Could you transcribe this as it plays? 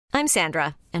I'm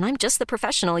Sandra, and I'm just the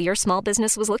professional your small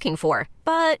business was looking for.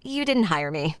 But you didn't hire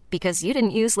me because you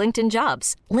didn't use LinkedIn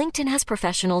Jobs. LinkedIn has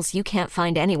professionals you can't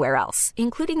find anywhere else,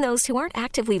 including those who aren't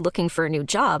actively looking for a new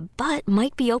job, but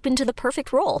might be open to the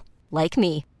perfect role, like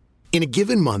me. In a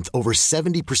given month, over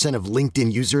 70% of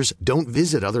LinkedIn users don't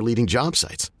visit other leading job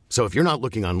sites. So if you're not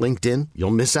looking on LinkedIn,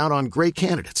 you'll miss out on great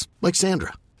candidates like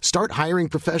Sandra. Start hiring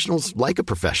professionals like a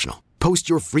professional. Post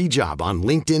your free job on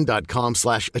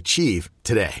linkedin.com/achieve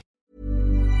today.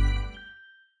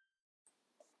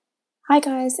 Hi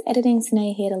guys, Editing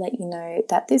Sine here to let you know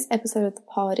that this episode of the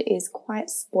pod is quite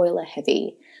spoiler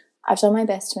heavy. I've done my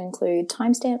best to include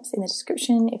timestamps in the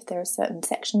description if there are certain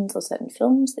sections or certain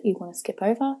films that you want to skip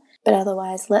over, but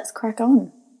otherwise let's crack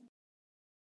on.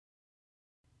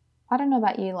 I don't know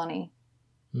about you, Lonnie,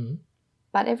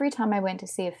 but every time I went to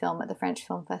see a film at the French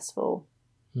Film Festival,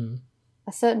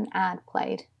 a certain ad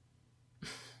played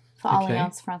for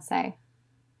Alliance Francaise.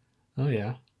 Oh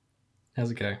yeah.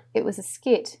 How's it go? It was a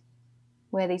skit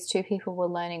where these two people were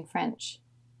learning French.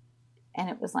 And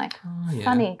it was like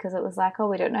funny because it was like, oh,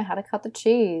 we don't know how to cut the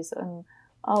cheese. And,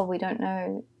 oh, we don't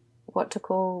know what to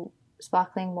call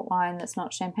sparkling wine that's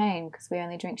not champagne because we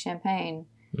only drink champagne.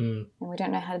 And we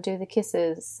don't know how to do the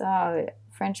kisses. Oh,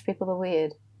 French people are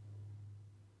weird.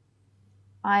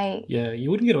 Yeah,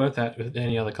 you wouldn't get away with that with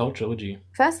any other culture, would you?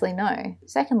 Firstly, no.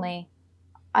 Secondly,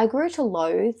 I grew to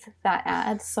loathe that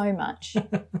ad so much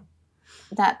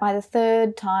that by the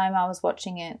third time I was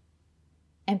watching it,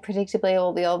 and predictably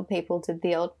all the old people did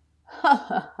the old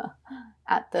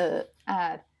at the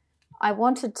ad, I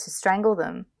wanted to strangle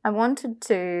them. I wanted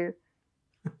to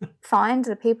find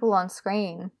the people on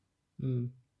screen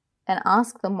and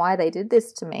ask them why they did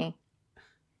this to me.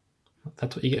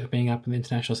 That's what you get for being up in the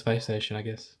International Space Station, I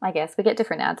guess. I guess. We get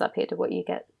different ads up here to what you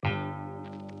get.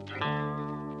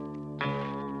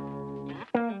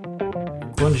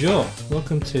 Bonjour.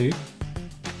 Welcome to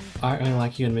I Only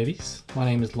Like You in Movies. My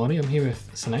name is Lonnie. I'm here with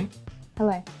Sine.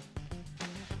 Hello.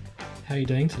 How are you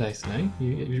doing today, Sine?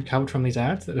 You recovered from these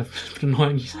ads that have been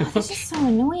annoying you so much? They're just so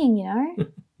annoying, you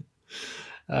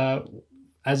know?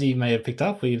 As you may have picked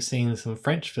up, we've seen some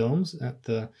French films at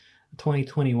the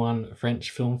 2021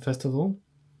 French Film Festival.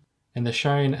 And they're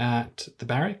shown at the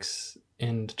Barracks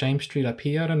and James Street up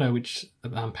here. I don't know which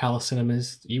Palace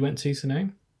cinemas you went to,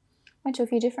 Sine. Went to a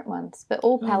few different ones, but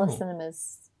all Palace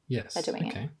cinemas are doing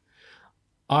it.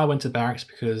 I went to Barracks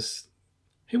because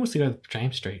who wants to go to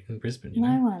James Street in Brisbane? You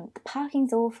know? No one. The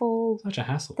parking's awful. Such a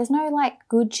hassle. There's no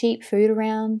good cheap food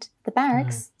around. The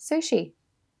Barracks, sushi.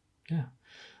 Yeah.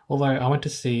 Although I went to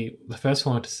see, the first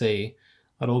one I went to see,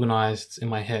 I'd organised in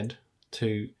my head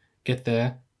to get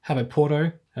there, have a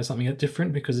Porto, have something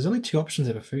different because there's only two options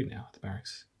of food now at the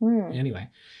Barracks. Anyway,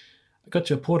 I got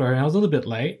to a Porto and I was a little bit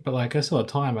late, but I still had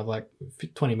time. I had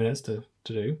 20 minutes to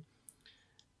do.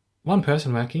 One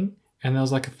person working. And there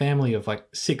was a family of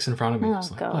 6 in front of me. I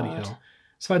was God. Bloody hell.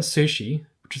 So I had sushi,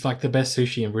 which is the best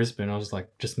sushi in Brisbane. I was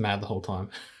just mad the whole time.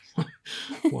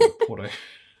 What a Porto.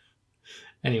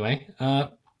 Anyway,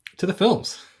 to the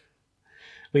films.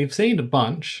 We've seen a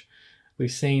bunch.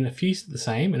 We've seen a few the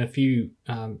same and a few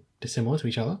dissimilar to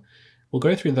each other. We'll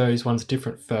go through those ones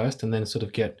different first and then sort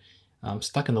of get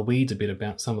stuck in the weeds a bit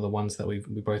about some of the ones that we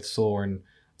both saw. And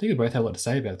I think we both have a lot to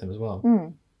say about them as well.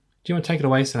 Do you want to take it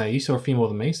away, Sine? You saw a few more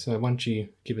than me, so why don't you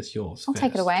give us yours I'll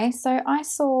take it away. So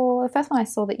the first one I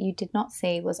saw that you did not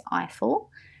see was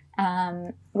Eiffel,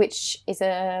 which is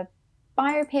a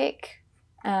biopic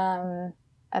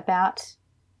about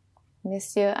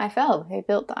Monsieur Eiffel, who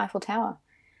built the Eiffel Tower.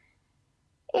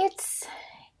 It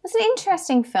was an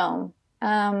interesting film.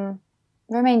 Romain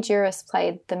Duris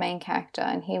played the main character,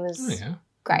 and he was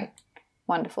great,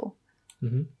 wonderful.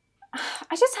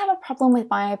 I just have a problem with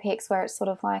biopics where it's sort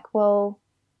of well,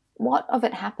 what of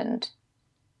it happened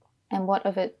and what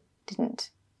of it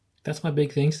didn't? That's my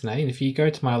big thing, Sine. And if you go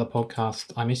to my other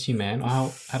podcast, I Miss You Man, I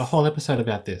had a whole episode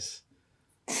about this.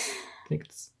 I think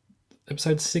it's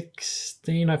episode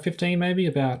 16 or 15 maybe,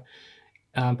 about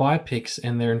biopics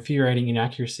and their infuriating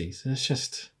inaccuracies. It's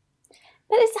just...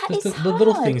 But it's the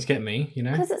little things get me, you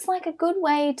know? Because it's a good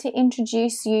way to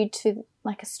introduce you to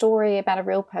a story about a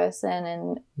real person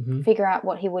and figure out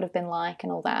what he would have been like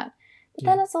and all that. But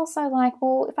then it's also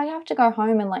well, if I have to go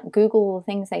home and Google the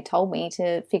things they told me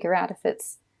to figure out if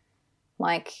it's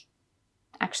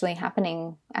actually happened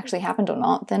or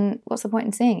not, then what's the point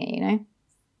in seeing it, you know?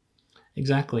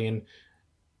 Exactly.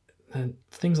 And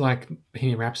things like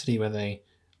Bohemian Rhapsody where they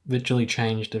literally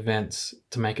changed events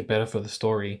to make it better for the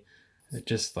story. It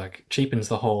just cheapens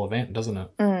the whole event, doesn't it?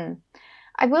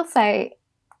 I will say,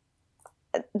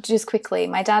 just quickly,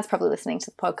 my dad's probably listening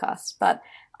to the podcast, but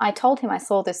I told him I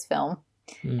saw this film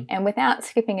And without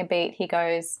skipping a beat, he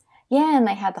goes, yeah, and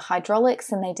they had the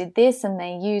hydraulics and they did this and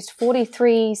they used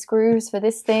 43 screws for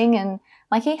this thing. And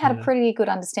like he had a pretty good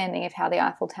understanding of how the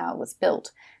Eiffel Tower was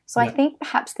built. So I think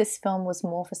perhaps this film was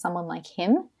more for someone like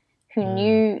him who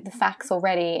knew the facts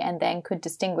already and then could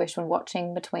distinguish when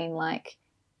watching between like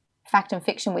fact and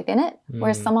fiction within it.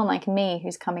 Whereas someone like me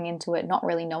who's coming into it not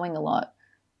really knowing a lot,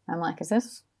 I'm like, was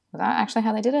that actually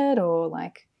how they did it? Or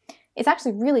like, it's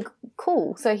actually really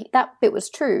cool. So that bit was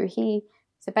true.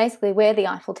 So basically where the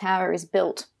Eiffel Tower is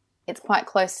built, it's quite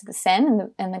close to the Seine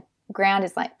and the ground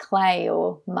is like clay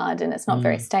or mud and it's not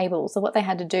very stable. So what they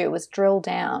had to do was drill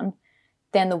down,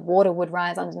 then the water would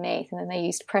rise underneath and then they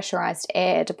used pressurized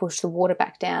air to push the water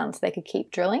back down so they could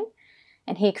keep drilling.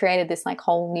 And he created this like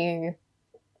whole new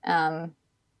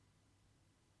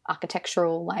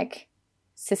architectural like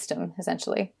system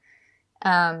essentially,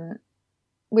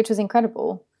 which was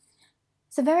incredible.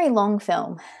 It's a very long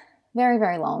film, very,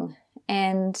 very long.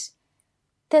 And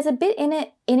there's a bit in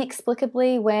it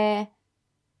inexplicably where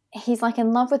he's like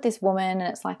in love with this woman and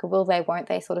it's like a will they, won't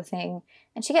they sort of thing.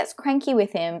 And she gets cranky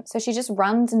with him. So she just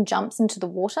runs and jumps into the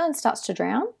water and starts to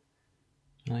drown.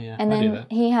 Oh, yeah. And then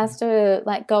he has to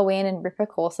like go in and rip her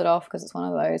corset off because it's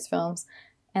one of those films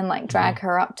and like drag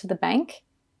her up to the bank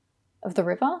of the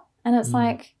river. And it's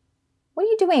like, what are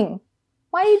you doing?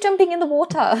 Why are you jumping in the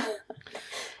water?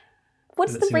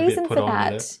 What's the reason for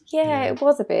that? Yeah, it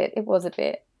was a bit.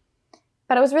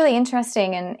 But it was really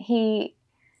interesting and he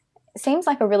seems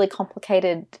like a really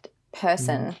complicated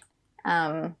person.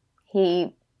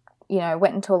 He,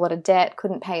 went into a lot of debt,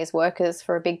 couldn't pay his workers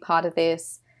for a big part of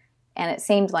this. And it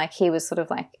seemed like he was sort of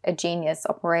like a genius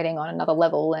operating on another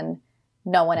level and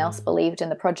no one else believed in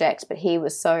the project, but he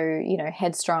was so,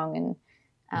 headstrong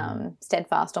and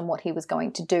steadfast on what he was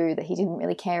going to do that he didn't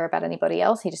really care about anybody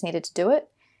else. He just needed to do it,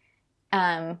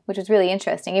 which was really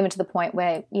interesting, even to the point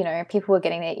where, people were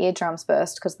getting their eardrums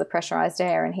burst because of the pressurized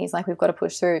air and he's like, we've got to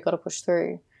push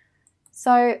through.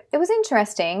 So it was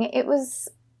interesting.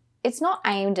 It's not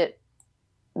aimed at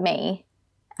me.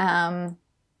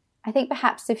 I think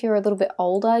perhaps if you're a little bit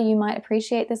older, you might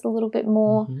appreciate this a little bit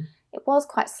more. It was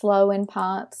quite slow in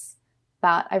parts,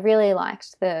 but I really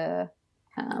liked the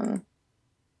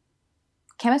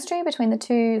chemistry between the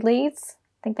two leads.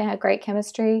 I think they had great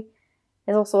chemistry.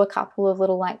 There's also a couple of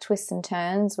little like twists and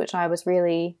turns, which I was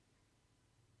really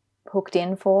hooked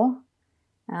in for.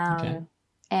 But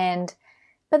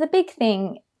the big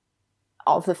thing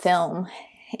of the film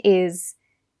is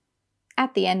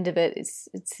at the end of it, it's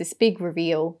this big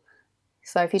reveal.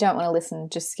 So if you don't want to listen,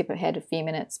 just skip ahead a few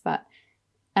minutes. But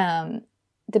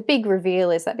the big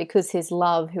reveal is that because his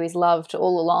love, who he's loved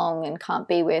all along and can't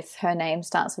be with, her name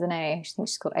starts with an A. I think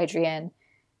she's called Adrienne.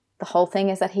 The whole thing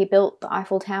is that he built the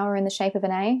Eiffel Tower in the shape of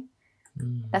an A.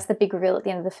 That's the big reveal at the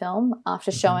end of the film,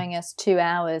 after showing us 2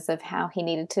 hours of how he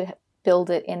needed to build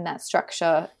it in that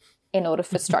structure in order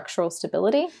for structural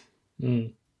stability.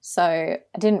 So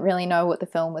I didn't really know what the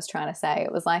film was trying to say.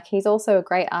 It was like he's also a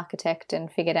great architect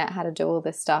and figured out how to do all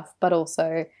this stuff, but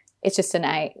also it's just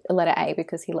a letter A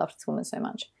because he loved this woman so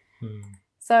much.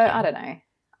 So I don't know.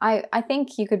 I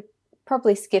think you could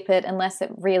probably skip it unless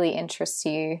it really interests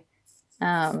you.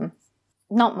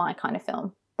 Not my kind of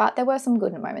film, but there were some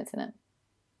good moments in it.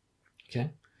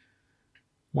 Okay.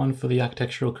 One for the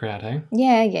architectural crowd, hey?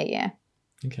 Yeah.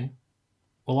 Okay.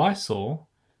 Well, I saw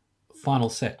Final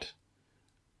Set.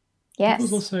 Yes. It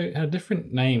was also had a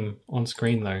different name on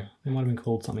screen, though. It might have been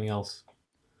called something else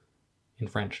in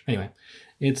French. Anyway,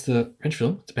 it's the French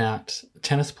film. It's about a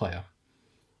tennis player.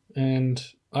 And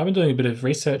I've been doing a bit of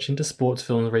research into sports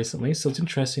films recently, so it's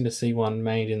interesting to see one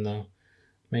made in a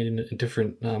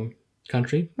different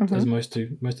country, as most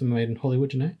of them are made in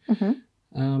Hollywood,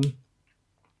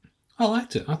 I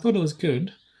liked it. I thought it was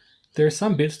good. There are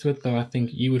some bits to it, though, I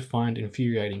think you would find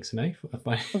infuriating, Sinead.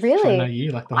 Really? If I know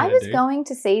you, like the way I was going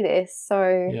to see this,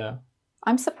 so yeah.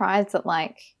 I'm surprised that,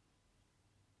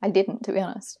 I didn't, to be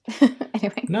honest.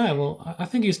 Anyway. No, well, I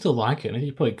think you still like it.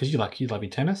 You probably, because you love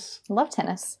your tennis. I love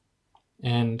tennis.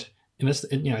 And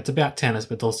it's about tennis,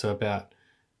 but it's also about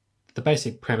the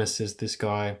basic premise is this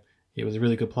guy, he was a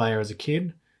really good player as a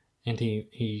kid, and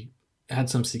he had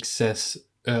some success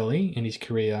early in his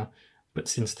career, but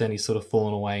since then he's sort of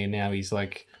fallen away, and now he's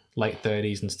like late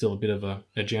 30s and still a bit of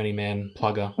a journeyman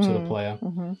plugger sort of player.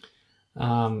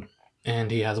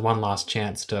 And he has one last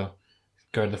chance to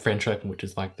go to the French Open, which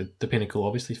is like the pinnacle,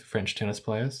 obviously, for French tennis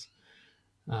players.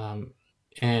 And,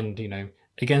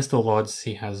 against all odds,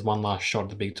 he has one last shot at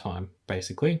the big time,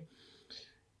 basically.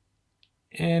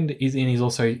 And he's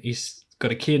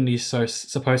got a kid, and he's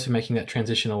supposed to be making that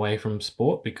transition away from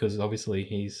sport because obviously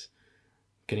he's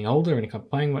getting older and he can't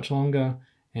playing much longer.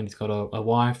 And he's got a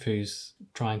wife who's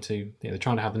they're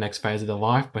trying to have the next phase of their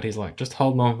life, but he's like just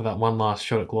holding on for that one last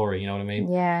shot at glory, you know what I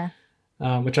mean? Yeah.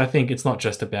 Which I think it's not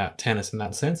just about tennis in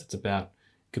that sense. It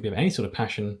could be about any sort of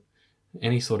passion,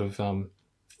 any sort of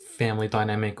family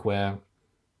dynamic where, a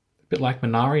bit like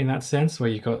Minari in that sense, where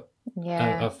you've got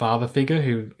a father figure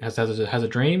who has a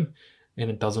dream and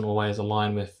it doesn't always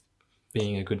align with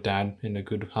being a good dad and a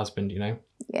good husband, you know?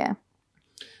 Yeah.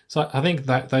 So I think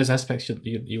that those aspects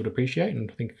you would appreciate, and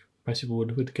I think most people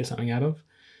would get something out of.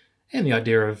 And the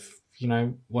idea of, you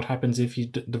know, what happens if you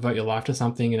devote your life to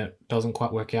something and it doesn't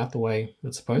quite work out the way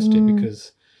it's supposed to,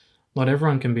 because not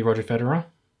everyone can be Roger Federer.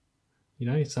 You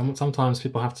know, sometimes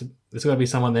people have to, there's got to be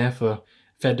someone there for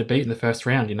Fed to beat in the first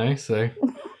round, you know, so.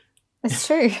 It's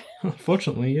true.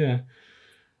 Unfortunately, yeah.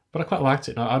 But I quite liked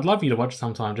it. I'd love you to watch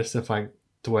sometime just to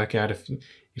work out if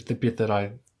the bit that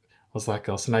I was like,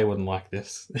 oh, Sinead wouldn't like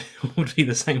this, would be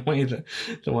the same way that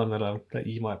the one that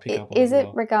you might pick up on. Is it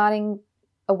regarding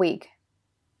a wig?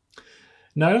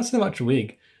 No, not so much a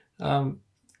wig.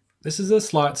 This is a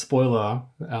slight spoiler,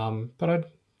 but I'd,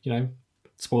 you know,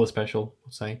 spoiler special,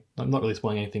 I'll say. I'm not really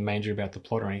spoiling anything major about the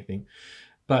plot or anything.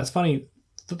 But it's funny,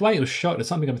 the way it was shot is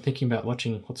something I've been thinking about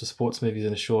watching lots of sports movies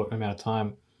in a short amount of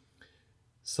time.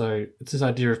 So it's this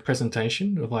idea of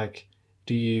presentation, of like,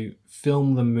 do you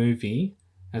film the movie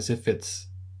as if it's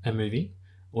a movie,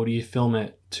 or do you film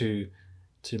it to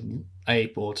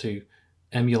ape or to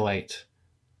emulate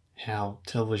how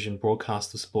television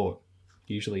broadcasts the sport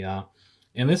usually are?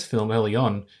 In this film, early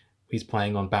on, he's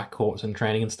playing on backcourts and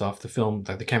training and stuff. The film,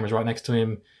 like the camera's right next to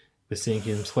him, we're seeing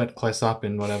him sweat close up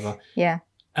and whatever. Yeah.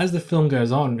 As the film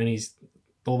goes on and he's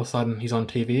all of a sudden he's on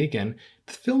TV again,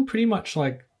 the film pretty much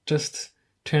like just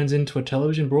turns into a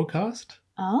television broadcast.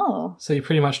 Oh. So you're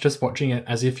pretty much just watching it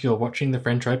as if you're watching the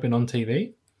French Open on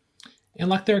TV. And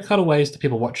like there are cutaways to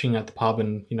people watching at the pub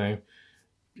and, you know,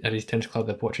 at his tennis club,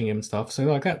 they're watching him and stuff. So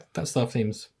like that stuff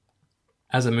seems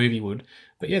as a movie would.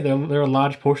 But yeah, there are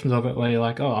large portions of it where you're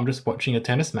like, oh, I'm just watching a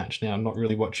tennis match now. I'm not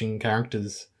really watching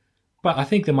characters. But I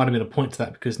think there might have been a point to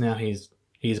that because now he's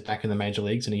back in the major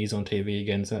leagues and he's on TV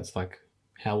again. So that's like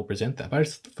how we'll present that. But I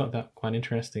just thought that quite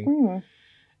interesting. Mm.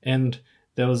 And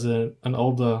there was an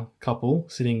older couple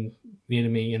sitting near to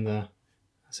me in the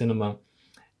cinema,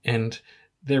 and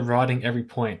they're writing every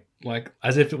point like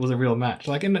as if it was a real match.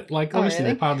 Like, obviously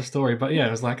they're part of the story, but yeah,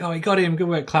 it was like, oh, he got him, good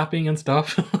work, clapping and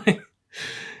stuff. And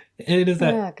it is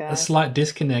that a slight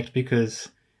disconnect because,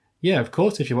 yeah, of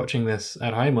course, if you're watching this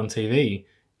at home on TV,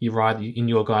 and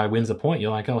your guy wins a point,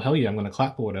 you're like, oh, hell yeah, I'm going to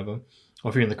clap or whatever, or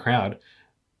if you're in the crowd.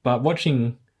 But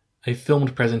watching a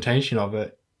filmed presentation of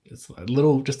it, it's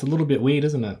just a little bit weird,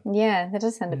 isn't it? Yeah, that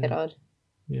does sound a bit odd.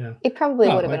 Yeah. It probably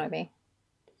would have annoyed me.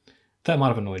 That might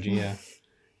have annoyed you, yeah.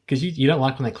 Because you don't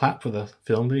like when they clap for the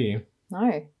film, do you?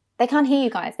 No. They can't hear you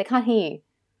guys. They can't hear you.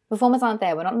 Performers aren't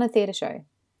there. We're not in a theatre show.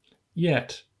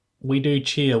 Yet, we do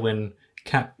cheer when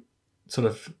Kat sort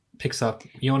of picks up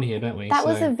Yon here, don't we? That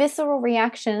was a visceral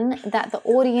reaction that the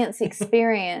audience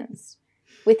experienced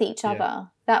with each other.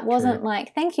 That wasn't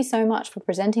like, thank you so much for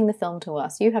presenting the film to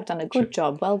us. You have done a good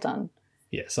job. Well done.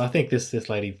 Yeah, so I think this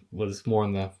lady was more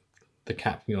on the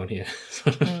Kat Yon here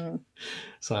sort of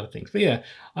side of things. But yeah,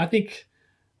 I think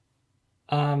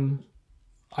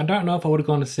I don't know if I would have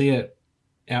gone to see it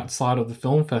outside of the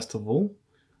film festival,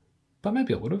 but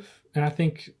maybe I would have. And I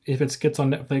think if it gets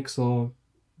on Netflix or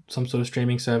some sort of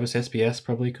streaming service, SBS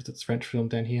probably, because it's French film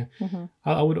down here,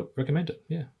 I would recommend it,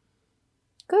 yeah.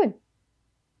 Good.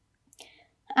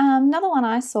 Another one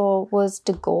I saw was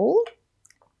De Gaulle.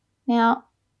 Now,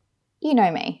 you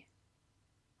know me.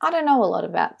 I don't know a lot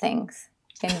about things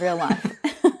in real life.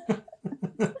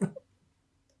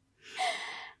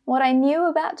 What I knew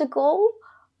about De Gaulle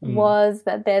was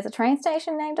that there's a train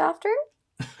station named after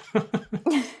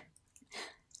him.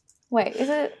 Wait, is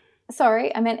it?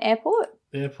 Sorry, I meant airport.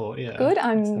 Airport, yeah. Good, that's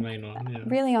I'm the main one, yeah.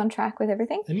 really on track with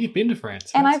everything. And you've been to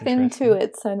France. And I've been to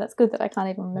it, so that's good that I can't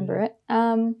even remember it.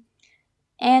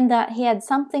 And that he had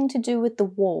something to do with the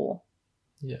war.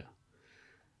 Yeah.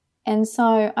 And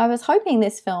so I was hoping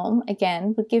this film,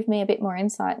 again, would give me a bit more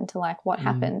insight into like what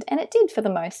happened. And it did for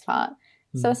the most part.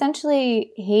 So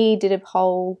essentially he did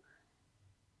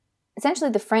essentially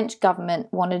the French government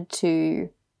wanted to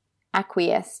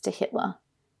acquiesce to Hitler.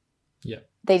 Yeah.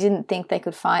 They didn't think they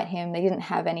could fight him. They didn't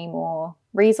have any more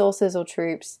resources or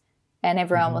troops. And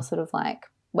everyone was sort of like,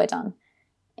 we're done.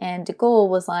 And de Gaulle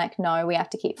was like, no, we have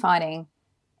to keep fighting.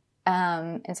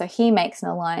 And so he makes an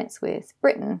alliance with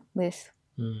Britain, with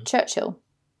Churchill.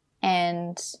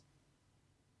 And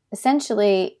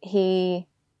essentially he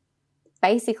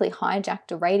basically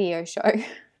hijacked a radio show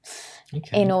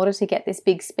Okay. in order to get this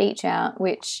big speech out,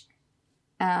 which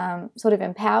sort of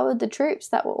empowered the troops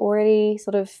that were already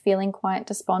sort of feeling quite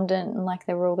despondent and like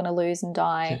they were all going to lose and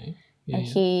die. Okay. Yeah, And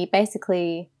yeah. he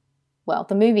basically, well,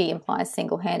 the movie implies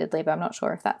single-handedly, but I'm not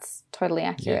sure if that's totally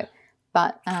accurate. Yeah.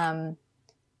 But I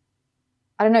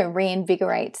don't know,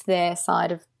 reinvigorates their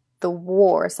side of the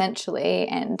war essentially,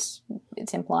 and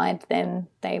it's implied then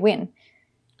they win.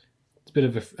 It's a bit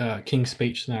of a King's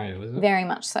Speech scenario, is it? Very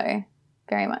much so.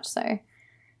 Very much so.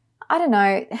 I don't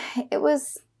know. It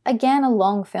was, again, a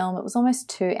long film. It was almost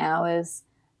 2 hours.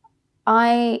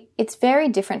 It's very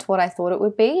different to what I thought it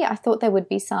would be. I thought there would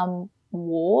be some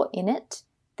war in it.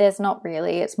 There's not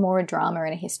really. It's more a drama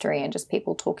and a history and just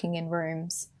people talking in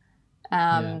rooms.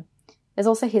 There's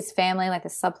also his family, like the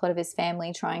subplot of his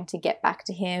family trying to get back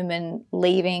to him and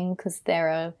leaving because there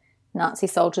are Nazi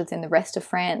soldiers in the rest of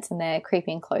France and they're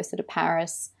creeping closer to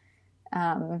Paris.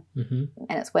 And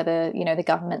it's whether, the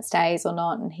government stays or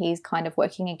not, and he's kind of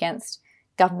working against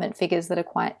government figures that are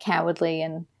quite cowardly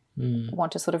and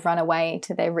want to sort of run away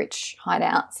to their rich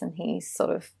hideouts, and he's sort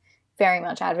of very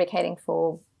much advocating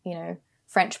for,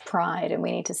 French pride and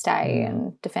we need to stay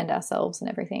and defend ourselves and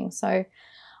everything. So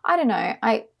I don't know.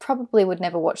 I probably would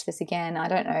never watch this again. I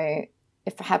don't know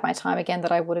if I had my time again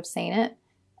that I would have seen it.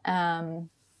 Do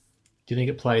you think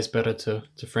it plays better to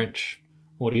French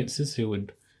audiences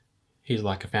he's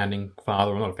like a founding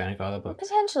father, or not a founding father, but...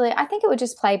 Potentially. I think it would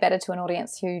just play better to an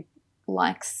audience who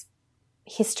likes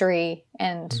history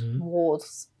and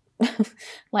wars.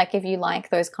 Like if you like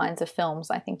those kinds of films,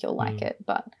 I think you'll like it.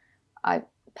 But I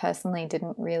personally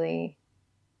didn't really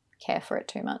care for it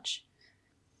too much.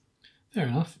 Fair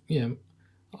enough. Yeah.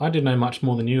 I didn't know much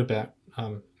more than you about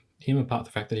him, apart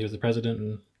the fact that he was the president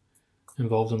and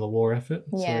involved in the war effort.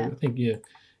 Yeah. So I think you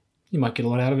might get a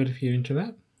lot out of it if you're into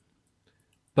that.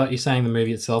 But you're saying the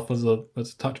movie itself was a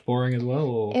touch boring as well?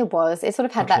 Or it was. It sort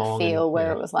of had touch that long feel and- where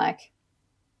yeah. it was like,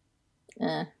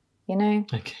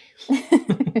 Okay.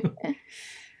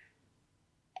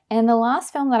 And the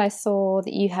last film that I saw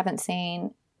that you haven't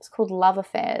seen is called Love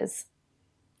Affairs.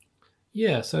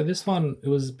 Yeah, so this one, it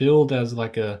was billed as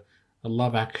like a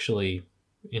Love Actually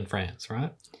in France,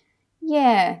 right?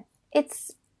 Yeah,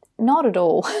 it's not at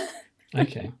all.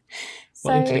 Okay. So,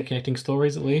 Well, interconnecting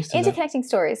stories at least? Is that- interconnecting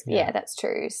stories. Yeah. Yeah, that's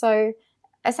true. So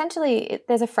essentially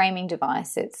there's a framing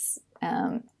device. It's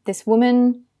this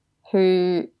woman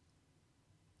who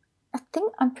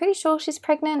I'm pretty sure she's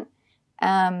pregnant,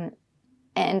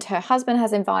 and her husband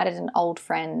has invited an old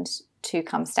friend to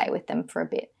come stay with them for a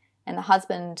bit. And the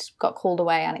husband got called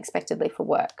away unexpectedly for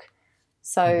work.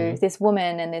 So this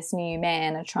woman and this new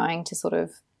man are trying to sort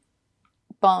of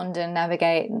bond and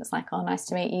navigate, and it's like, oh, nice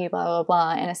to meet you, blah, blah,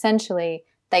 blah. And essentially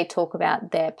they talk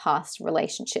about their past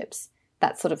relationships.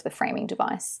 That's sort of the framing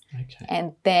device. Okay,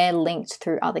 And they're linked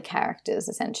through other characters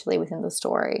essentially within the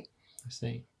story. I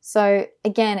see. So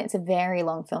again, it's a very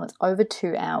long film. It's over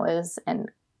 2 hours and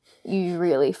you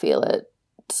really feel it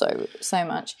so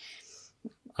much.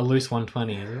 A loose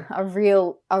 120, is it? A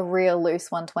real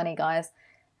loose 120, guys.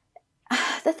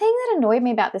 The thing that annoyed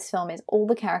me about this film is all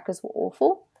the characters were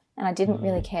awful and I didn't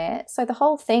really care. So the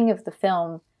whole thing of the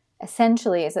film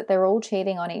essentially is that they're all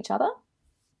cheating on each other,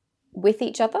 with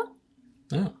each other.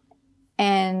 Oh,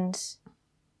 And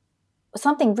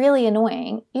something really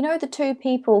annoying, the two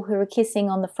people who were kissing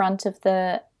on the front of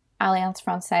the Alliance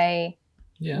Francaise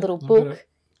yeah. little I've book,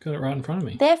 Got it right in front of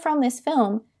me. they're from this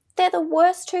film. They're the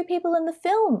worst two people in the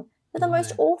film. They're the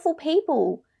most awful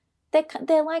people.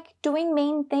 They're like doing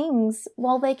mean things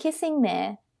while they're kissing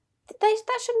there.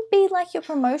 That shouldn't be like your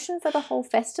promotion for the whole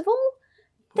festival.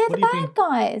 They're What the do you bad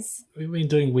guys. We've been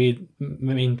doing weird,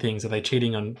 mean things. Are they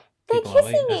cheating on They're people? Are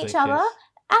they, kissing as they each other kiss?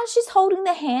 as she's holding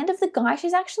the hand of the guy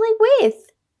she's actually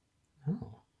with.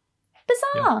 Oh,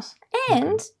 Bizarre. yikes.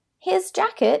 And Okay. his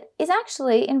jacket is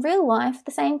actually, in real life,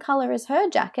 the same colour as her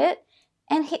jacket,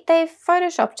 and they've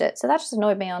photoshopped it. So that just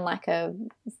annoyed me on like a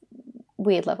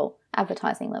weird level,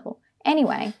 advertising level.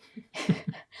 Anyway,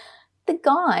 the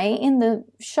guy in the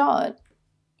shot,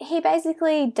 he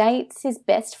basically dates his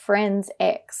best friend's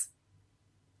ex.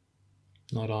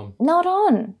 Not on. Not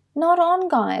on,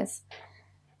 guys.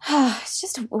 It's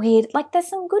just weird. Like, there's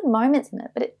some good moments in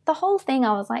it, but the whole thing,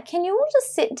 I was like, can you all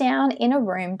just sit down in a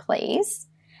room, please,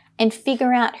 and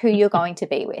figure out who you're going to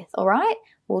be with, all right?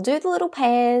 We'll do the little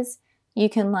pairs. You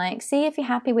can, like, see if you're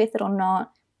happy with it or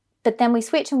not, but then we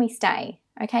switch and we stay,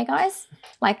 okay, guys?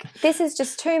 Like, this is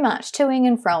just too much toing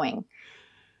and froing.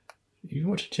 You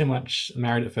watch too much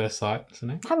Married at First Sight, isn't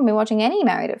it? I haven't been watching any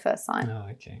Married at First Sight. Oh,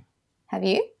 okay. Have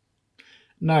you?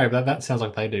 No, but that sounds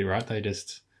like they do, right? They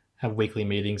just have weekly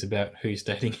meetings about who's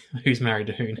dating, who's married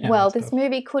to who now. Well, and this stuff.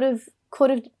 movie could have could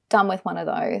have done with one of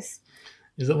those.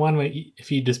 Is it one where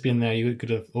if you'd just been there, you could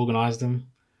have organised them?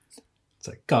 It's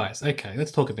like, guys, okay,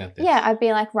 let's talk about this. Yeah, I'd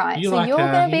be like, right, You so like you're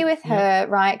her, going to be you- with her,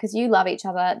 right, because you love each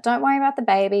other. Don't worry about the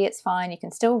baby. It's fine. You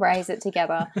can still raise it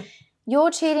together.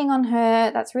 You're cheating on her.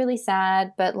 That's really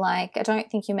sad, but, like, I don't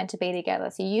think you're meant to be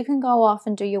together. So you can go off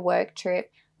and do your work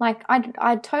trip. Like,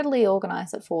 I'd totally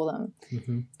organise it for them.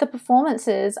 Mm-hmm. The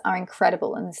performances are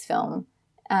incredible in this film,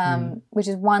 which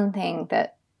is one thing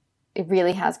that it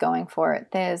really has going for it.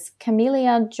 There's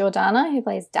Camelia Jordana, who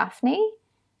plays Daphne,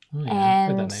 Oh, yeah. I've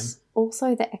heard and that name.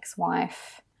 also the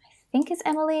ex-wife, I think is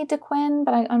Emily DeQuinn,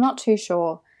 but I'm not too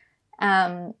sure.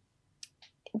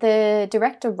 The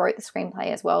director wrote the screenplay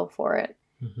as well for it.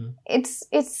 Mm-hmm.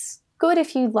 It's good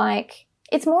if you like.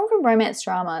 It's more of a romance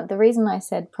drama. The reason I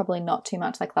said probably not too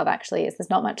much like Love Actually is there's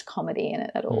not much comedy in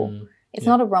it at all. It's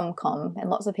not a rom-com, and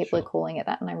lots of people are calling it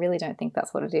that, and I really don't think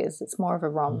that's what it is. It's more of a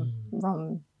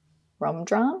rom-dram?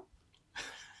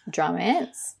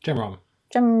 Dramance?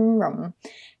 Jam-rom.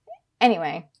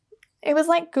 Anyway, it was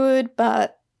like good,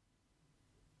 but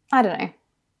I don't know.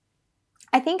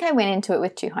 I think I went into it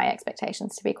with too high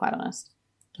expectations, to be quite honest,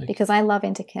 because I love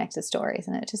interconnected stories,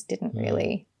 and it just didn't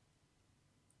really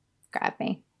grab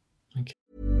me.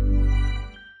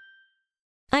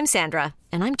 I'm Sandra,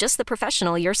 and I'm just the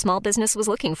professional your small business was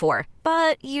looking for.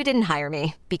 But you didn't hire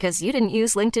me because you didn't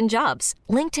use LinkedIn Jobs.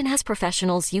 LinkedIn has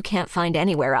professionals you can't find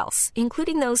anywhere else,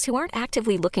 including those who aren't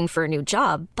actively looking for a new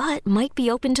job, but might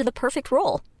be open to the perfect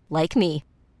role, like me.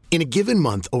 In a given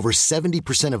month, over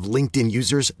 70% of LinkedIn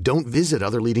users don't visit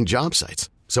other leading job sites.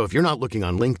 So if you're not looking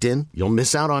on LinkedIn, you'll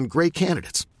miss out on great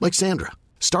candidates like Sandra.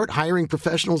 Start hiring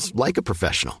professionals like a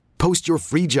professional. Post your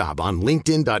free job on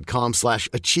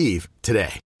linkedin.com/achieve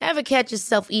today. Ever catch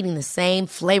yourself eating the same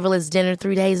flavorless dinner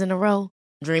 3 days in a row?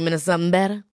 Dreaming of something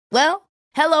better? Well,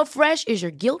 HelloFresh is your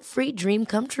guilt-free dream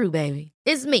come true, baby.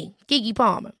 It's me, Keke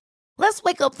Palmer. Let's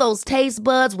wake up those taste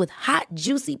buds with hot,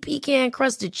 juicy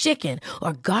pecan-crusted chicken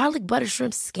or garlic butter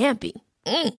shrimp scampi.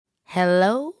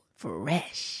 Hello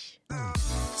Fresh.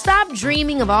 Stop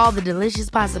dreaming of all the delicious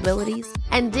possibilities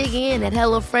and dig in at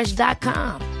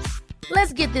HelloFresh.com.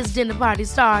 Let's get this dinner party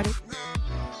started.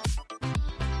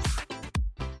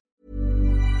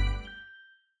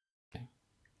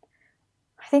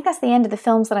 I think that's the end of the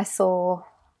films that I saw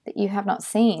that you have not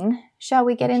seen. Shall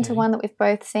we get into one that we've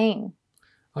both seen?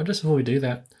 Oh, just before we do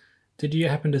that, did you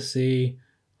happen to see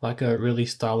like a really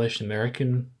stylish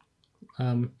American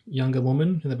younger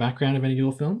woman in the background of any of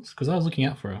your films? Because I was looking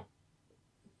out for her.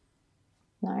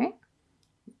 No?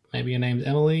 Maybe her name's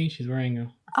Emily. She's wearing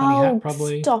a funny hat,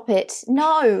 probably. Stop it.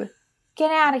 No.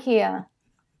 Get out of here.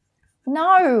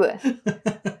 No.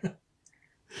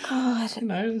 God.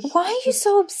 No, Why are you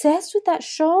so obsessed with that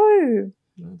show?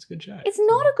 it's a good show. It's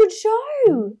not a good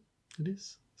show. It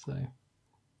is. So,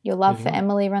 Your love Moving for on.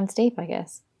 Emily runs deep, I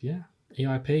guess. yeah.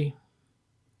 EIP.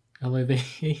 LOVE.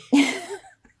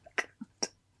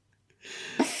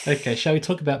 Okay, shall we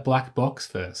talk about Black Box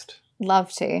first?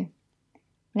 Love to.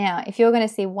 Now, if you're going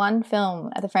to see one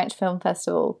film at the French Film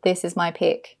Festival, this is my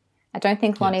pick. I don't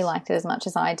think Lonnie Yes. liked it as much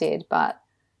as I did, but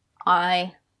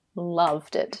I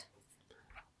loved it.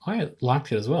 I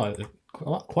liked it as well.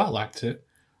 I quite liked it.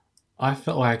 I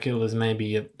felt like it was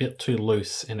maybe a bit too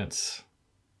loose in its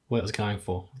what it was going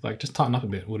for. Like, just tighten up a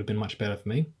bit would have been much better for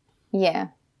me. Yeah.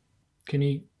 Can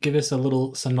you give us a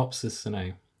little synopsis,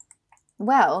 Sinead?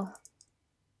 Well,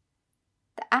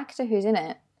 the actor who's in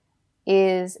it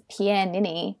is Pierre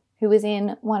Niney, who was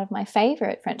in one of my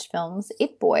favourite French films,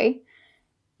 It Boy.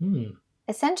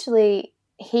 Essentially,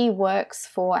 he works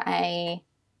for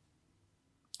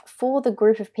the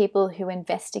group of people who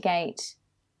investigate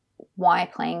why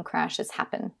plane crashes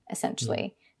happen,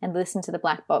 essentially, and listen to the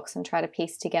black box and try to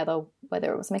piece together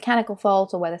whether it was a mechanical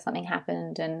fault or whether something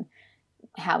happened and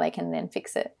how they can then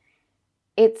fix it.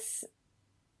 It's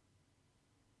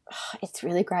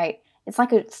really great. It's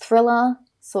like a thriller,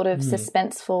 sort of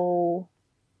suspenseful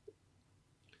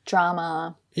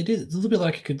drama. It is. It's a little bit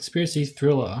like a conspiracy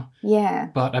thriller, Yeah.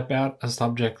 but about a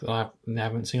subject that I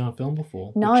haven't seen on film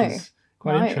before. No. Which is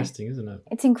quite No. interesting, isn't it?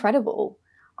 It's incredible.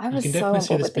 I You was can so definitely on see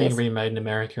board this with being this. remade in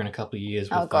America in a couple of years.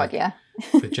 With Oh, God, yeah.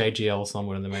 with JGL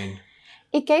somewhere in the main.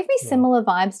 It gave me similar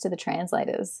vibes to The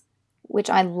Translators, which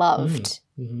I loved.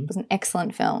 Mm-hmm. It was an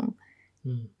excellent film.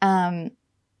 Mm.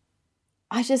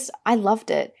 I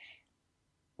loved it.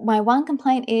 My one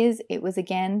complaint is it was,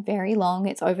 again, very long.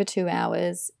 It's over 2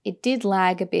 hours. It did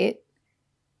lag a bit.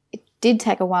 It did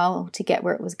take a while to get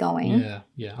where it was going.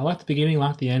 Yeah. I liked the beginning,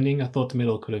 liked the ending. I thought the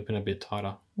middle could have been a bit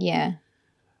tighter. Yeah.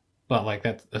 But like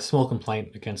that's a small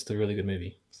complaint against a really good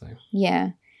movie. So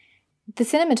Yeah. The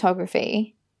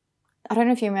cinematography, I don't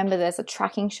know if you remember, there's a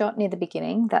tracking shot near the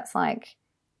beginning that's like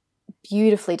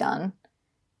beautifully done.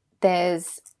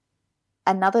 There's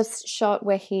another shot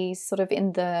where he's sort of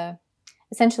in the,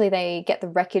 essentially they get the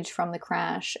wreckage from the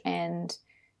crash and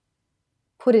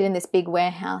put it in this big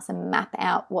warehouse and map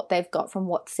out what they've got from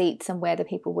what seats and where the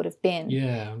people would have been.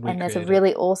 Yeah. And there's a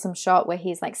really awesome shot where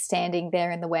he's like standing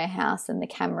there in the warehouse and the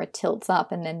camera tilts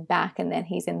up and then back and then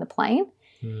he's in the plane.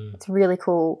 It's really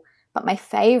cool. But my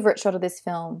favourite shot of this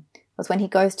film was when he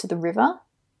goes to the river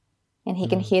and he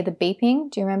can hear the beeping.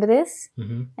 Do you remember this?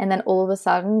 Mm-hmm. And then all of a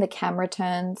sudden the camera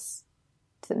turns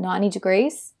to 90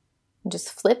 degrees and just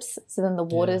flips. So then the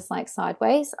water's like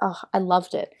sideways. Oh, I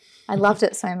loved it. I loved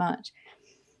it so much.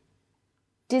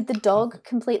 Did the dog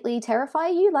completely terrify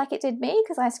you like it did me?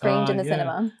 Because I screamed in the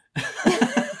cinema.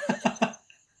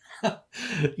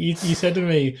 You said to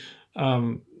me,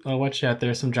 oh, watch out, there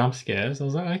are some jump scares. I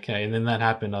was like, okay. And then that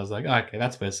happened. I was like, okay,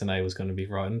 that's where Sinead was going to be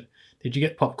frightened. Did you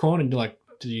get popcorn and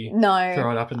did you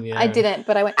throw it up in the air? I didn't,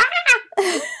 but I went,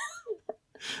 ah!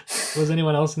 Was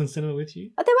anyone else in the cinema with you?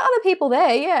 There were other people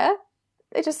there, yeah.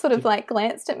 They just sort of like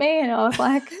glanced at me and I was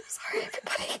like, sorry,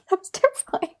 everybody, that was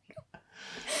terrifying.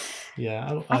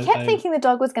 Yeah. I kept thinking the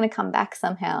dog was going to come back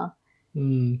somehow.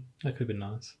 That could have been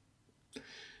nice.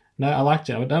 No, I liked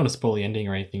it. I don't want to spoil the ending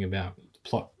or anything about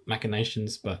plot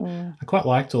machinations, but I quite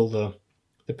liked all the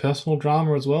personal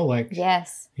drama as well. Like,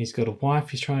 yes, he's got a wife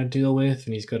he's trying to deal with,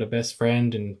 and he's got a best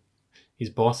friend and his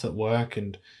boss at work,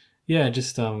 and yeah,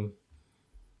 just a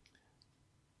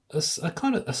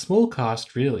kind of a small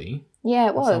cast, really. Yeah,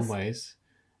 it was. In some ways,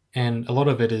 and a lot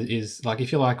of it is like,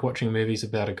 if you like watching movies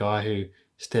about a guy who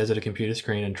stares at a computer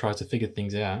screen and tries to figure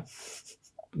things out,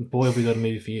 boy, have we got a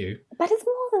movie for you. But it's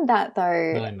more than that, though.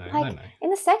 I know. In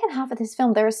the second half of this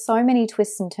film, there are so many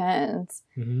twists and turns,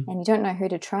 and you don't know who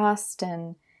to trust.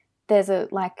 And there's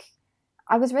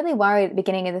I was really worried at the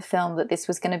beginning of the film that this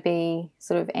was going to be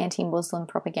sort of anti-Muslim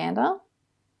propaganda.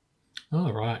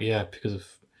 Oh, right, yeah, because of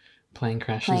plane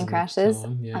crashes. So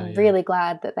I'm really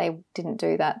glad that they didn't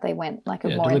do that. They went like a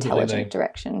more intelligent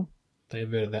direction. They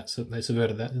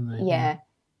subverted that, didn't they? Yeah.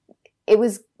 It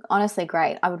was honestly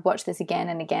great. I would watch this again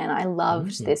and again. I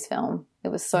loved this film. It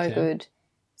was so good.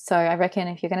 So I reckon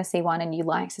if you're going to see one and you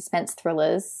like suspense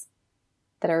thrillers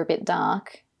that are a bit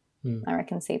dark, I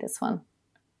reckon see this one.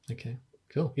 Okay,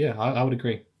 cool. Yeah, I would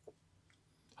agree.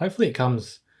 Hopefully it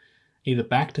comes either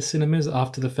back to cinemas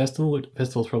after the festival. The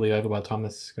festival's probably over by the time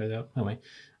this goes out, anyway,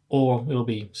 or it'll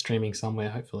be streaming somewhere,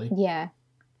 hopefully. Yeah.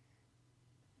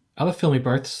 Other film we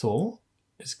both saw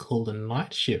is called A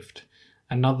Night Shift.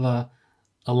 Another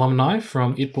alumni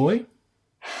from It Boy.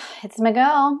 It's my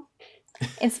girl.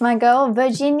 It's my girl,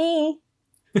 Virginie.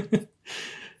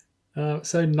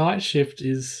 So Night Shift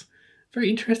is a very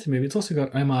interesting movie. It's also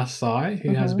got Omar Sy,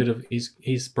 who has a bit of,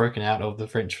 he's broken out of the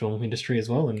French film industry as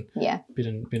well, and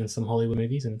been in some Hollywood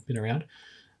movies and been around.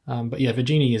 But yeah,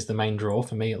 Virginie is the main draw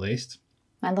for me, at least.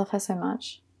 I love her so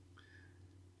much.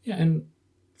 Yeah, and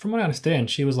from what I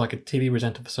understand, she was like a TV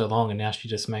presenter for so long, and now she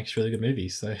just makes really good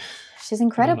movies. So she's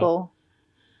incredible.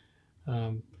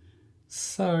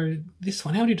 So this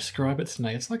one, how would you describe it,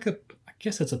 Sinead? It's like I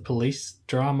guess it's a police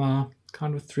drama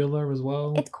kind of thriller as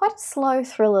well. It's quite a slow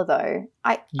thriller, though.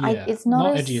 It's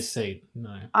not edge of your seat.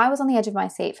 No, I was on the edge of my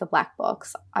seat for Black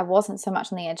Box. I wasn't so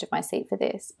much on the edge of my seat for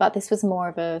this, but this was more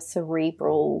of a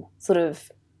cerebral sort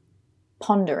of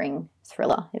pondering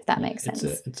thriller, if that makes sense.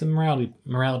 It's a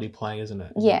morality play, isn't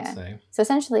it? Yeah. So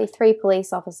essentially, 3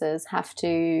 police officers have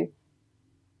to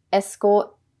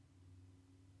escort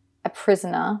a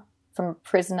prisoner from a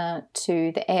prisoner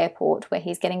to the airport where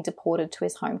he's getting deported to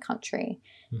his home country.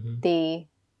 The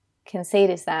conceit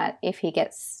is that if he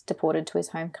gets deported to his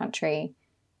home country,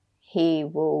 he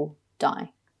will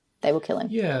die. They will kill him.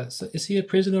 Yeah. So is he a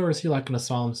prisoner or is he like an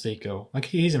asylum seeker? Like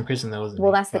he's in prison though, isn't he?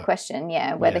 Well, that's the question,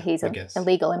 yeah. Whether he's an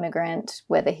illegal immigrant,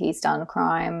 whether he's done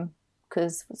crime,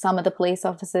 because some of the police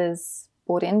officers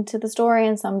bought into the story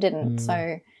and some didn't. So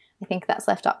I think that's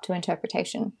left up to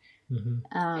interpretation.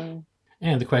 And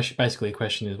the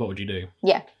question is, what would you do?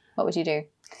 Yeah, what would you do?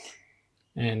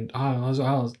 And I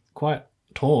was quite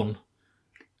torn.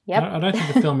 Yep. I don't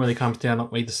think the film really comes down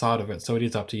on either side of it, so it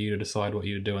is up to you to decide what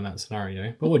you would do in that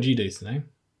scenario. But what would you do, Sinead?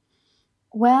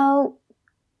 Well,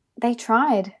 they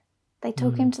tried. They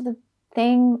took him to the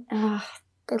thing.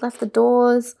 They left the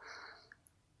doors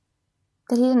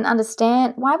that he didn't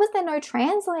understand. Why was there no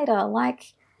translator?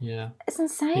 It's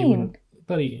insane.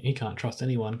 But he can't trust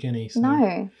anyone, can he? So.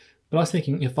 No. But I was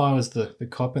thinking, if I was the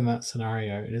cop in that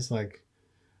scenario, it is like,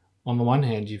 on the one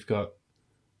hand, you've got,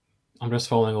 I'm just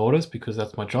following orders because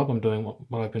that's my job. I'm doing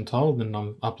what I've been told, and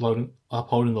I'm upholding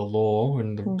the law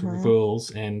and the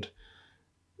rules. And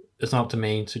it's not up to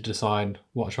me to decide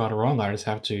what's right or wrong. I just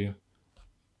have to,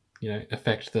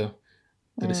 affect the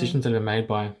decisions that have been made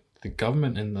by the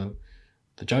government and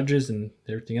the judges and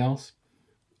everything else.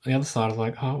 On the other side, I was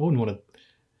like, I wouldn't want to.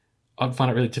 I'd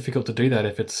find it really difficult to do that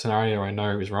if it's a scenario I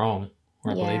know is wrong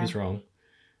or I believe is wrong.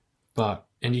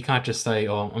 And you can't just say,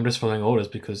 "Oh, I'm just following orders,"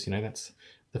 because that's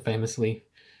the famously.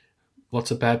 Lots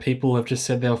of bad people have just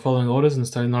said they were following orders, and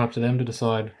so not up to them to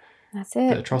decide. That's it.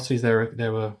 The atrocities they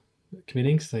were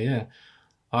committing. So yeah,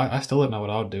 I still don't know what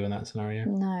I would do in that scenario.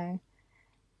 No.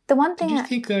 The one thing Did you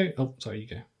think though? Oh, sorry, you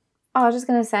go. I was just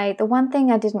going to say, the one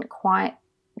thing I didn't quite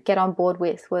get on board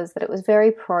with was that it was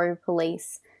very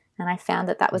pro-police, and I found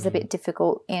that was a bit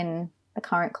difficult in the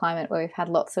current climate where we've had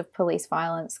lots of police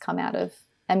violence come out of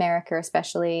America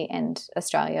especially, and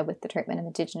Australia with the treatment of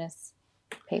Indigenous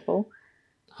people.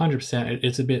 100%.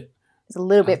 It's a bit... It's a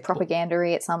little bit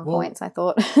propaganda-y at some points, I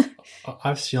thought.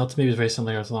 I've seen lots of movies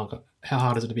recently where it's like, how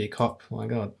hard is it to be a cop? Oh my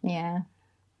God. Yeah.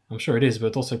 I'm sure it is, but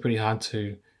it's also pretty hard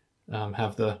to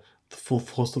have the full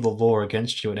force of the law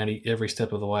against you at every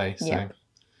step of the way. So Yep.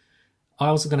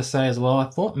 I was going to say as well, I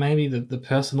thought maybe the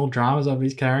personal dramas of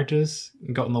these characters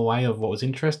got in the way of what was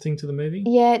interesting to the movie.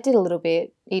 Yeah, it did a little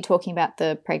bit. Are you talking about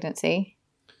the pregnancy?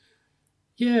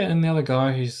 Yeah, and the other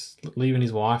guy who's leaving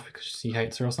his wife because he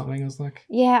hates her or something. I was like...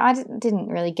 Yeah, I didn't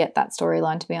really get that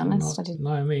storyline, to be honest. I did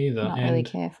No, me either. not really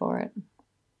care for it.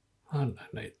 I don't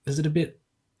know. Is it a bit...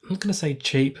 I'm not going to say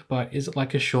cheap, but is it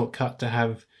like a shortcut to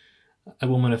have a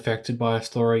woman affected by a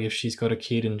story if she's got a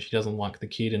kid and she doesn't like the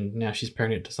kid and now she's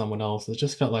pregnant to someone else? It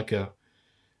just felt like a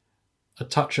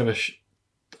touch of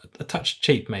a touch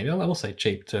cheap, maybe. I will say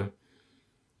cheap too.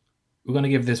 We're going to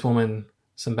give this woman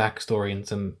some backstory and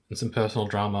some personal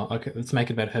drama. Okay, let's make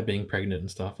it about her being pregnant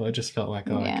and stuff. I just felt like,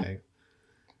 okay.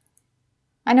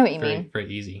 I know what you mean.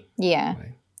 Very easy. Yeah.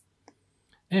 Way.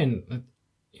 And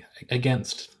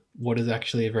against what is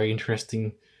actually a very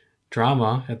interesting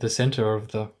drama at the center of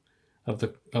the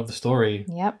story.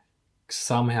 Yep.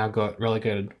 Somehow got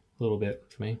relegated a little bit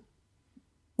for me.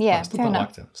 Yeah, I still fair quite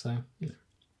enough. liked it. So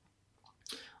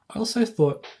I also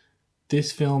thought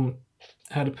this film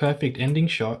had a perfect ending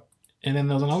shot, and then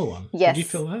there was another one. Yes. Did you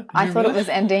feel that? Did I you thought it remember was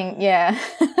that? ending, yeah.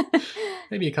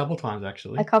 Maybe a couple times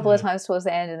actually. A couple of times towards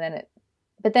the end, and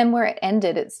then where it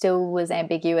ended, it still was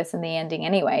ambiguous in the ending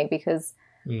anyway, because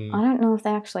I don't know if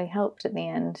they actually helped at the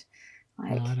end.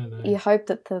 Like, No, I don't know. you hope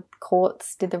that the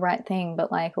courts did the right thing,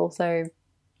 but like also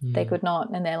they could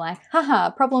not, and they're like, haha,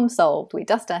 problem solved. We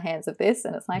dust our hands of this,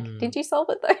 and it's like, did you solve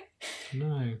it though?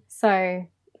 No. So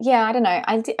yeah, I don't know.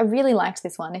 I really liked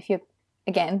this one. If you're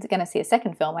again going to see a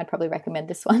second film, I'd probably recommend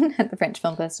this one at the French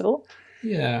Film Festival.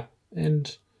 Yeah,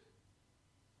 and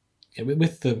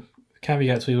with the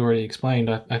caveats we've already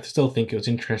explained, I still think it was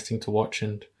interesting to watch,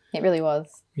 and It really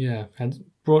was. yeah, and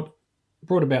brought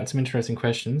about some interesting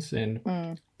questions,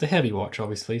 and the heavy watch,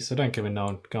 obviously, so don't give a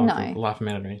no going No. for laugh a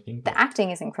minute or anything. The acting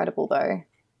is incredible though. And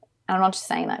I'm not just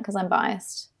saying that because I'm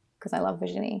biased, because I love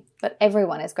Virginie. But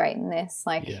everyone is great in this.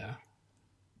 Like, Yeah.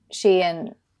 she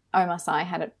and Omar Sy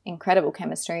had an incredible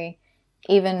chemistry.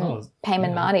 Even Payman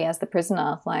yeah. Marty as the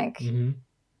prisoner, like,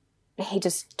 he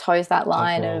just toes that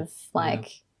line role, of,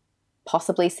 like,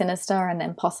 possibly sinister and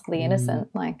then possibly innocent.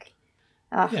 Like,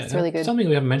 it's really good. Something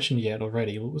we haven't mentioned yet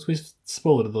already. We've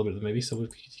spoiled it a little bit of the movie, so we'll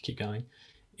keep going.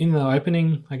 In the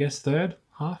opening, I guess, third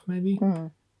half maybe,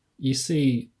 you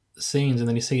see scenes and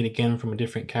then you see it again from a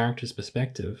different character's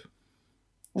perspective.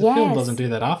 The film doesn't do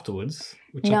that afterwards,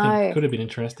 which I think could have been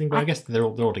interesting, but I guess they're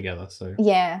all together. So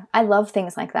yeah, I love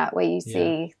things like that where you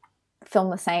see film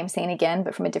the same scene again,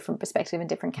 but from a different perspective and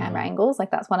different camera angles.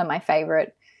 Like, that's one of my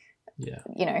favorite,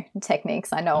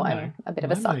 techniques. I know I'm a bit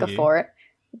of a sucker for it,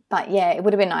 but yeah, it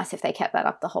would have been nice if they kept that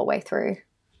up the whole way through.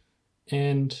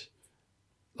 And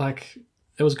like,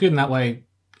 it was good in that way,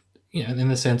 in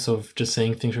the sense of just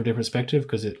seeing things from a different perspective,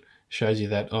 because it shows you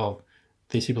that,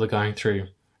 these people are going through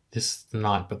this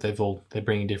night, but they're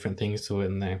bringing different things to it,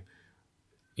 and they,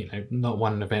 not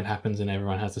one event happens and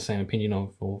everyone has the same opinion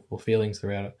of or feelings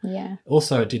throughout it. Yeah.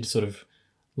 Also, it did sort of,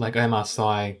 like Omar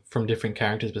Sy, from different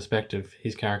characters' perspective,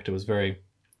 his character was very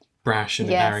brash and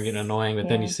arrogant and annoying, but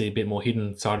then you see a bit more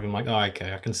hidden side of him, like,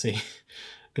 okay, I can see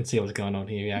what's going on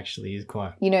here. He actually is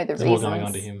quite... the there's reasons. more going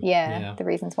on to him. Yeah, the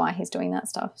reasons why he's doing that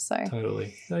stuff. So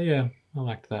totally. So yeah, I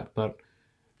liked that, but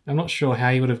I'm not sure how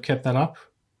you would have kept that up.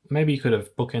 Maybe you could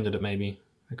have bookended it, maybe.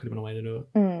 That could have been a way to do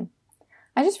it.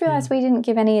 I just realised we didn't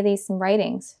give any of these some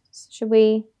ratings. Should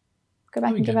we go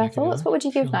back and give our thoughts? What would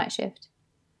you give Night Shift?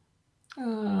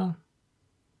 Out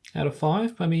of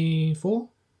 5, maybe 4?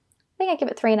 I think I'd give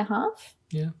it 3.5.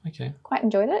 Yeah, okay. Quite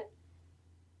enjoyed it.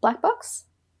 Black Box?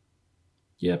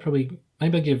 Yeah, probably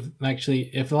maybe I'll give,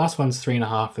 actually, if the last one's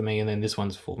 3.5 for me and then this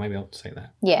one's 4, maybe I'll say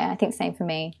that. Yeah, I think same for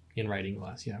me. In rating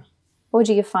wise, yeah. What would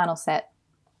you give Final Set?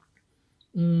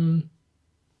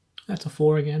 That's a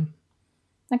 4 again.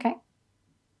 Okay.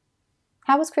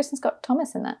 How was Kristen Scott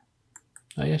Thomas in that?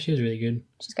 Oh yeah, she was really good.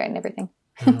 She's great in everything.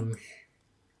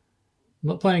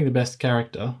 Not playing the best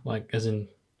character, like as in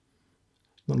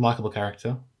not likable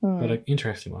character, but an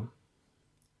interesting one.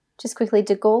 Just quickly,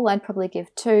 De Gaulle, I'd probably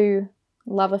give 2.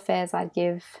 Love Affairs, I'd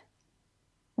give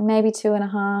maybe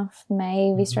 2.5,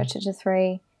 maybe stretch it to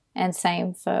 3. And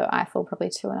same for Eiffel, probably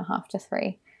 2.5 to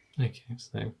 3. Okay,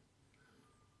 so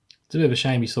it's a bit of a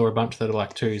shame you saw a bunch that are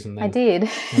like 2s and then I did.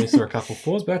 only saw a couple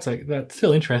 4s, but that's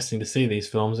still interesting to see these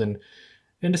films and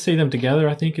to see them together.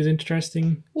 I think is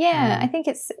interesting. Yeah, I think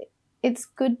it's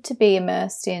good to be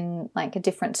immersed in like a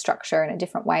different structure and a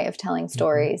different way of telling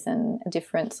stories and a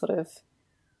different sort of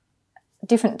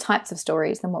different types of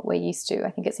stories than what we're used to. I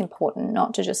think it's important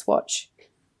not to just watch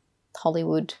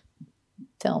Hollywood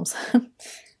films.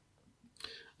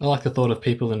 I like the thought of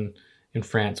people in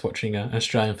France watching an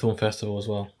Australian film festival as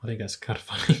well. I think that's kind of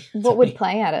funny. What would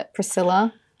play at it?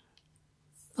 Priscilla?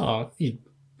 Oh, you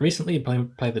recently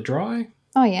played The Dry.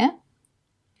 Oh, yeah?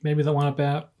 Maybe the one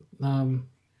about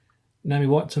Naomi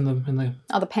Watts and the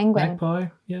The Penguin. Magpie.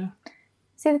 Yeah.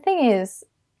 See, the thing is,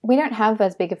 we don't have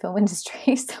as big a film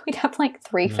industry, so we'd have like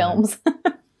 3 films.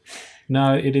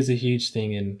 No, it is a huge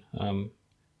thing in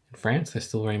France. They're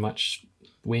still very much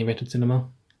we invented cinema.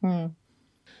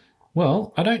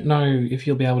 Well, I don't know if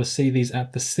you'll be able to see these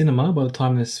at the cinema by the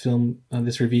time this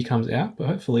review comes out, but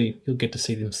hopefully you'll get to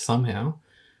see them somehow.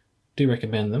 Do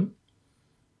recommend them.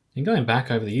 And going back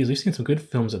over the years, we've seen some good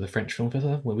films at the French Film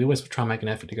Festival. We always try and make an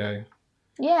effort to go.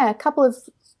 Yeah, a couple of,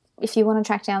 if you want to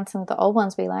track down some of the old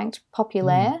ones we liked,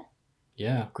 Populaire.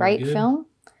 Yeah. Great film.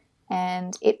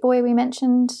 And It Boy we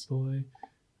mentioned. Boy.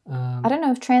 I don't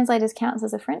know if Translators counts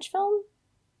as a French film.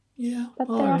 Yeah. But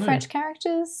there are French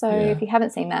characters, so if you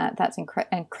haven't seen that, that's an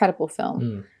incredible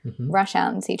film. Rush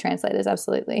out and see Translators,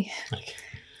 absolutely. Okay.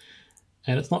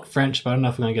 And it's not French, but I don't know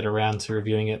if we're going to get around to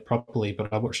reviewing it properly,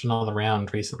 but I watched another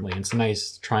round recently, and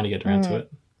Sinead's trying to get around to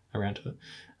it.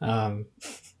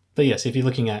 But yes, if you're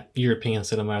looking at European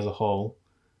cinema as a whole,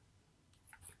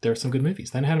 there are some good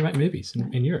movies. They know how to make movies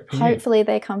in Europe. Hopefully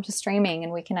they come to streaming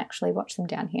and we can actually watch them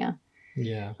down here.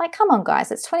 Yeah. Like, come on,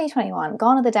 guys, it's 2021.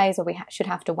 Gone are the days where we should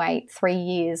have to wait 3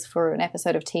 years for an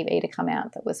episode of TV to come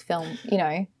out that was filmed,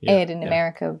 aired in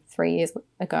America 3 years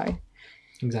ago.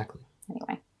 Exactly.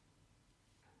 Anyway.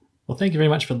 Well, thank you very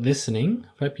much for listening.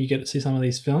 Hope you get to see some of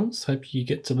these films. Hope you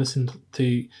get to listen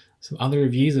to some other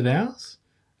reviews of ours.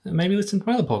 And maybe listen to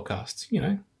my other podcasts.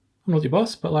 I'm not your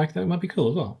boss, but that might be cool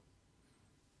as well.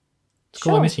 It's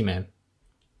called I Miss You Man.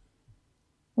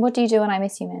 What do you do when I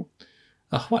miss you, man?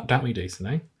 Oh, what don't we do,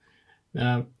 Sinead?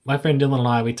 My friend Dylan and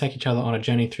I, we take each other on a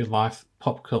journey through life,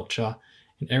 pop culture,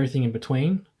 and everything in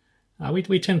between. We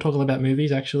tend to talk a lot about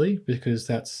movies, actually, because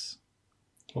that's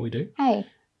what we do. Hey,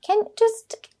 can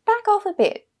just back off a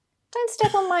bit. Don't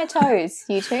step on my toes,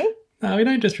 you two. No, we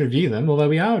don't just review them, although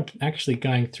we are actually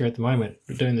going through at the moment,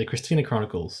 we're doing the Christina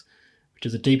Chronicles, which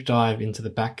is a deep dive into the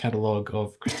back catalogue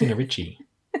of Christina Ricci.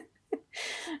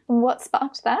 What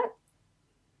sparked that?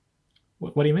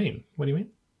 What do you mean? What do you mean?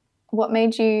 What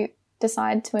made you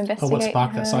decide to investigate? Oh, what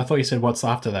sparked that? So I thought you said what's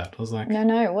after that. I was like,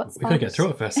 no, what sparked? We couldn't get through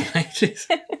it first. Jeez.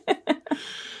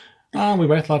 We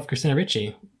both love Christina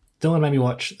Ricci. Dylan made me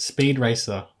watch Speed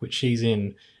Racer, which she's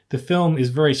in. The film is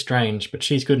very strange, but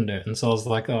she's good in it. And so I was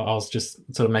like, I was just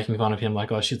sort of making fun of him,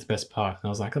 like, she's the best part. And I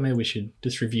was like, maybe we should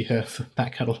just review her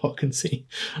back catalogue and see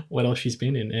what else she's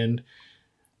been in. And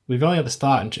we've only at the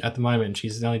start, and at the moment,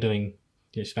 she's only doing,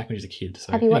 she's back when she's a kid.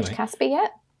 So, have you watched Casper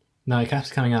yet? No,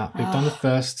 Casper's coming up. We've done the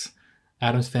first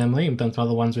Addams Family, and we've done some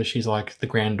other ones where she's like the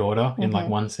granddaughter in like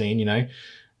one scene,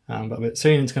 But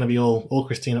soon it's going to be all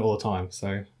Christina all the time.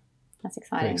 So that's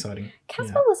exciting. Very exciting.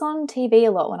 Casper was on TV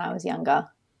a lot when I was younger.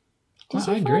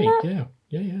 I agree. That?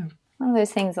 Yeah. One of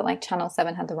those things that like Channel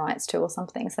 7 had the rights to or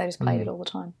something, so they just played it all the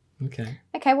time.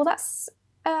 Okay, well that's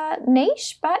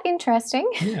niche but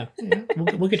interesting. Yeah.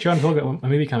 We'll get you on to talk about a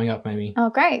movie coming up maybe. Oh,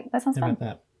 great. That sounds fun. About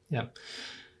that. Yeah.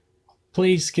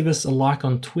 Please give us a like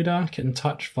on Twitter, get in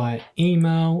touch via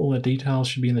email. All the details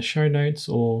should be in the show notes,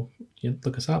 or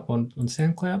look us up on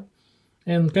SoundCloud.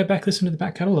 And go back, listen to the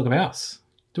back catalogue of ours.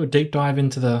 Do a deep dive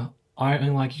into the I Only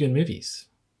Like You Good movies.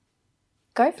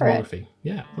 Go for it.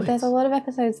 Yeah, please. There's a lot of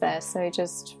episodes there, so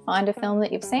just find a film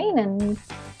that you've seen and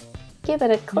give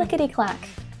it a clickety-clack.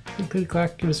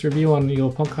 Clickety-clack, give us a review on your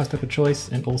podcast app of choice,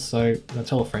 and also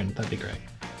tell a friend. That'd be great.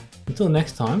 Until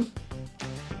next time,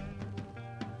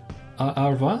 au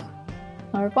revoir.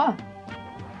 Au revoir.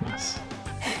 Nice.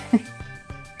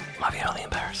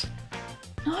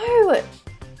 No!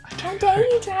 How dare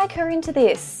you drag her into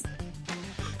this?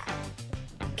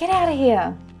 Get out of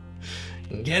here.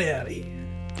 Get out of here.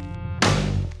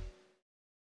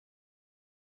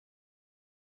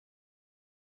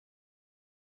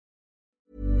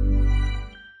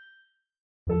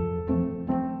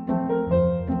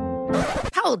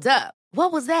 Hold up.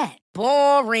 What was that?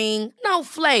 Boring. No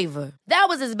flavor. That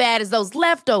was as bad as those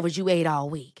leftovers you ate all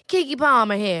week. Keke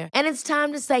Palmer here, and it's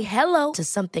time to say hello to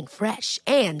something fresh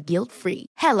and guilt-free.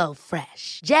 Hello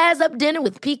Fresh. Jazz up dinner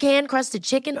with pecan-crusted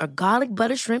chicken or garlic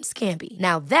butter shrimp scampi.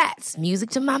 Now that's music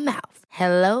to my mouth.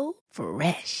 Hello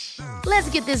Fresh. Let's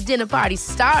get this dinner party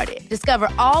started. Discover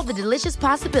all the delicious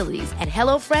possibilities at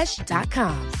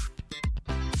hellofresh.com.